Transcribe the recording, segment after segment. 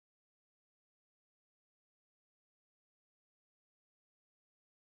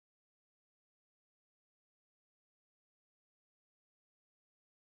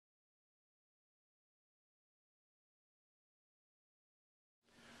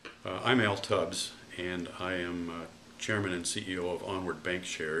I'm Al Tubbs, and I am Chairman and CEO of Onward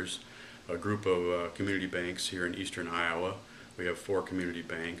Bankshares, a group of community banks here in eastern Iowa. We have 4 community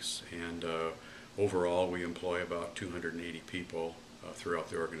banks, and overall we employ about 280 people throughout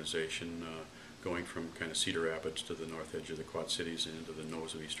the organization, going from kind of Cedar Rapids to the north edge of the Quad Cities and into the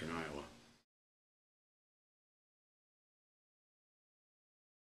nose of eastern Iowa.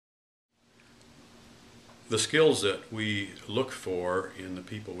 The skills that we look for in the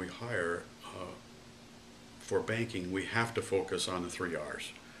people we hire for banking, we have to focus on the 3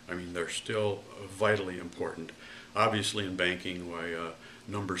 R's. I mean, they're still vitally important. Obviously in banking,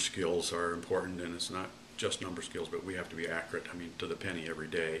 number skills are important, and it's not just number skills, but we have to be accurate, I mean, to the penny every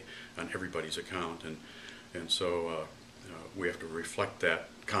day on everybody's account. And so we have to reflect that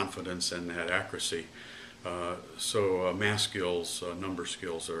confidence and that accuracy. Math skills, number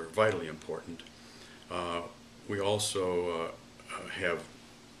skills are vitally important. We also have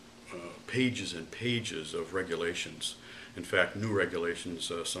pages and pages of regulations. In fact, new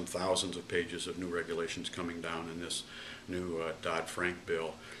regulations, some thousands of pages of new regulations coming down in this new Dodd-Frank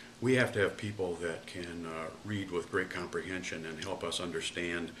bill. We have to have people that can read with great comprehension and help us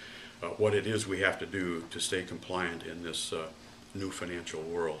understand what it is we have to do to stay compliant in this new financial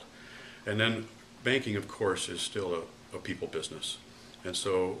world. And then banking, of course, is still a people business. And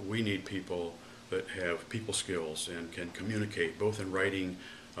so we need people that have people skills and can communicate both in writing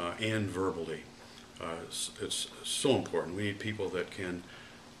and verbally. It's so important. We need people that can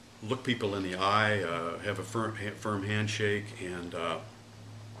look people in the eye, have a firm handshake, and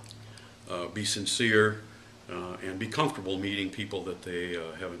be sincere, and be comfortable meeting people that they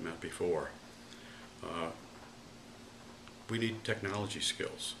haven't met before. We need technology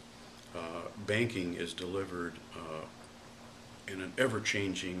skills. Banking is delivered in an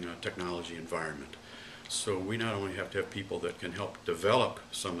ever-changing technology environment. So we not only have to have people that can help develop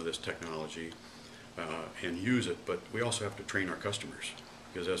some of this technology and use it, but we also have to train our customers,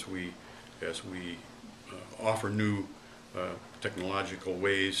 because as we offer new technological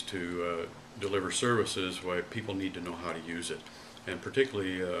ways to deliver services, people need to know how to use it. And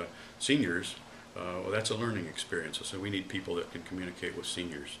particularly seniors, well, that's a learning experience. So we need people that can communicate with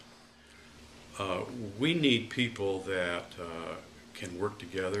seniors. We need people that can work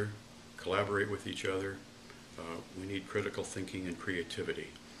together, collaborate with each other. We need critical thinking and creativity.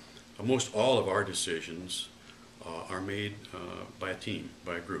 Most all of our decisions are made by a team,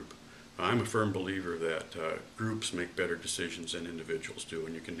 by a group. I'm a firm believer that groups make better decisions than individuals do,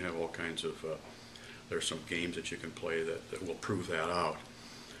 and you can have all kinds of, there's some games that you can play that will prove that out.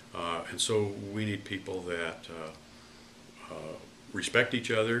 And so we need people that respect each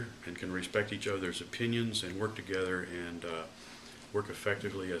other and can respect each other's opinions and work together and work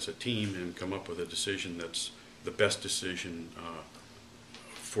effectively as a team and come up with a decision that's the best decision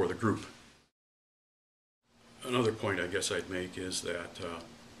for the group. Another point I guess I'd make is that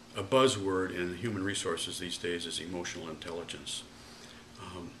a buzzword in human resources these days is emotional intelligence.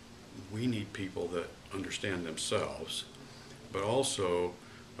 We need people that understand themselves, but also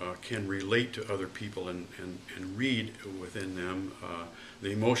can relate to other people and read within them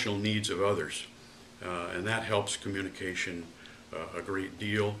the emotional needs of others. And that helps communication a great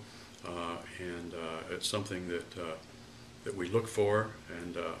deal, and it's something that we look for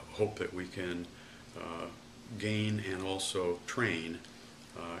and hope that we can gain and also train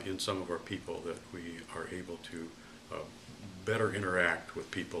in some of our people, that we are able to better interact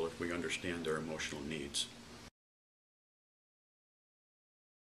with people if we understand their emotional needs.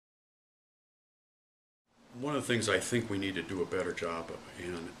 One of the things I think we need to do a better job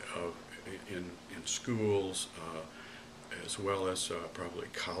in schools, as well as probably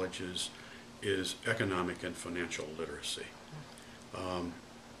colleges, is economic and financial literacy.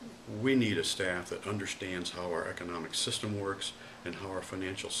 We need a staff that understands how our economic system works and how our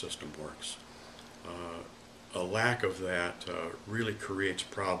financial system works. A lack of that really creates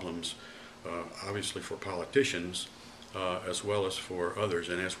problems, obviously for politicians, as well as for others.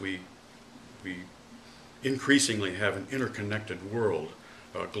 And as we increasingly have an interconnected world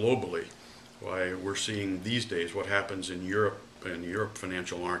globally, why we're seeing these days what happens in Europe, and Europe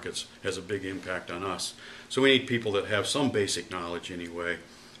financial markets has a big impact on us. So we need people that have some basic knowledge anyway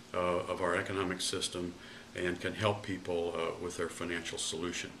of our economic system and can help people with their financial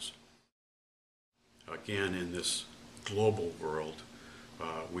solutions. Again, in this global world,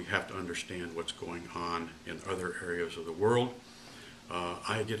 we have to understand what's going on in other areas of the world.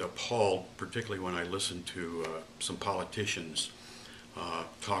 I get appalled, particularly when I listen to some politicians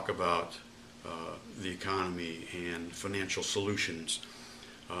talk about the economy and financial solutions.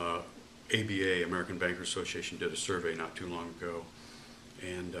 ABA, American Bankers Association, did a survey not too long ago,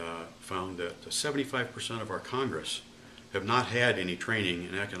 and found that 75% of our Congress have not had any training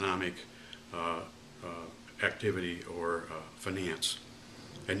in economic activity or finance,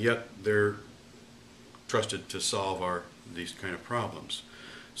 and yet they're trusted to solve these kind of problems.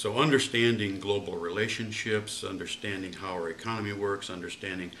 So understanding global relationships, understanding how our economy works,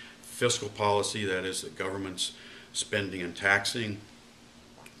 understanding fiscal policy, that is the government's spending and taxing,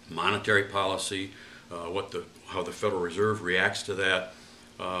 monetary policy, how the Federal Reserve reacts to that,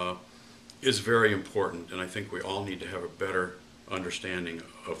 is very important, and I think we all need to have a better understanding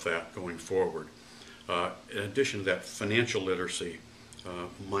of that going forward. In addition to that, financial literacy,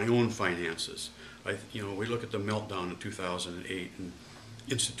 my own finances. We look at the meltdown in 2008, and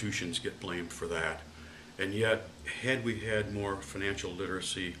institutions get blamed for that. And yet, had we had more financial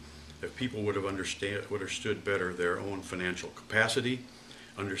literacy, if people would have understood better their own financial capacity,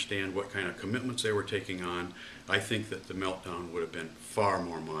 understand what kind of commitments they were taking on, I think that the meltdown would have been far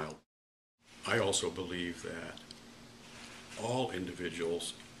more mild. I also believe that all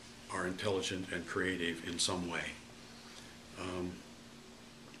individuals are intelligent and creative in some way.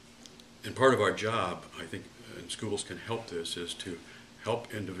 And part of our job, I think, and schools can help this, is to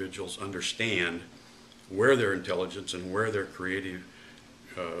help individuals understand where their intelligence and where their creative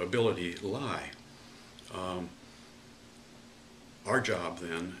ability lie. Our job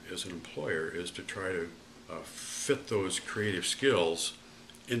then as an employer is to try to fit those creative skills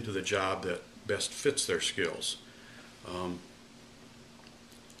into the job that best fits their skills.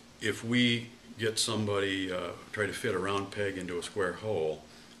 If we get somebody, try to fit a round peg into a square hole,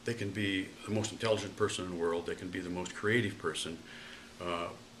 they can be the most intelligent person in the world, they can be the most creative person,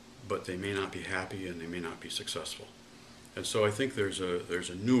 but they may not be happy and they may not be successful. And so I think there's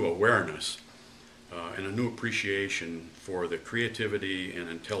a new awareness and a new appreciation for the creativity and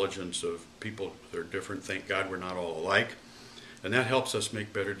intelligence of people that are different. Thank God we're not all alike. And that helps us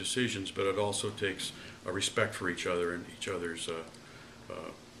make better decisions, but it also takes a respect for each other and each other's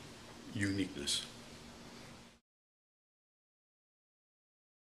uniqueness.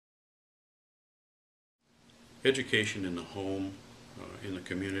 Education in the home, in the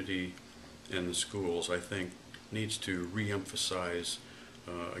community, and the schools, I think, needs to re-emphasize,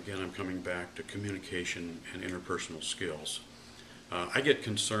 again, I'm coming back to communication and interpersonal skills. I get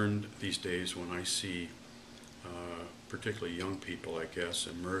concerned these days when I see particularly young people, I guess,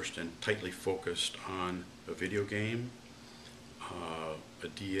 immersed and tightly focused on a video game, a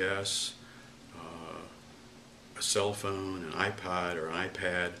DS, a cell phone, an iPod or an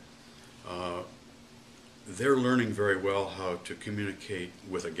iPad. They're learning very well how to communicate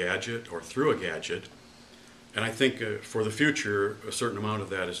with a gadget or through a gadget, and I think for the future a certain amount of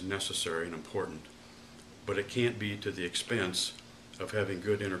that is necessary and important, but it can't be to the expense of having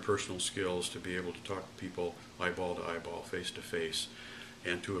good interpersonal skills to be able to talk to people eyeball to eyeball, face to face,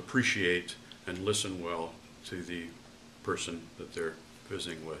 and to appreciate and listen well to the person that they're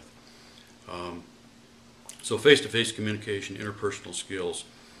visiting with. So face-to-face communication, interpersonal skills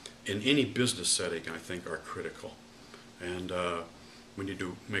in any business setting, I think, are critical. And we need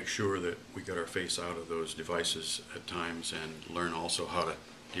to make sure that we get our face out of those devices at times and learn also how to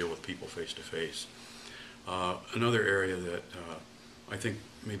deal with people face-to-face. Another area that I think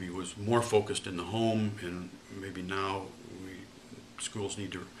maybe was more focused in the home and maybe now schools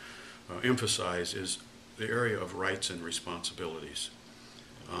need to emphasize is the area of rights and responsibilities.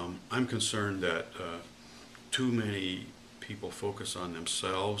 I'm concerned that too many people focus on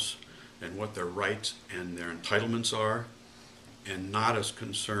themselves and what their rights and their entitlements are, and not as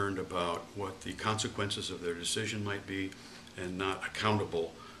concerned about what the consequences of their decision might be, and not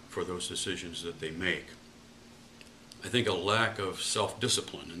accountable for those decisions that they make. I think a lack of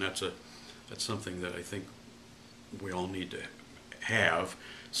self-discipline, and that's something that I think we all need to have,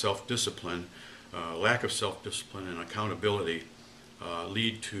 self-discipline. Lack of self-discipline and accountability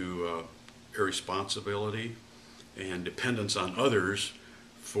lead to irresponsibility and dependence on others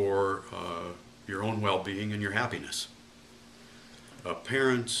for your own well-being and your happiness.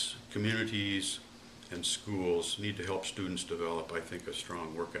 Parents, communities, and schools need to help students develop, I think, a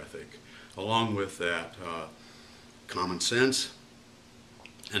strong work ethic. Along with that, common sense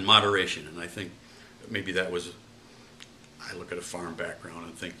and moderation. And I think maybe that was, I look at a farm background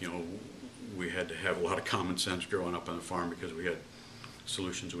and think, we had to have a lot of common sense growing up on the farm because we had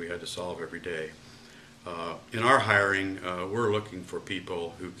solutions we had to solve every day. In our hiring, we're looking for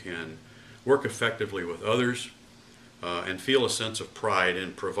people who can work effectively with others and feel a sense of pride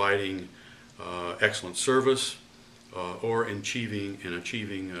in providing excellent service or in achieving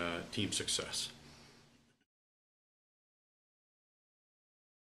team success.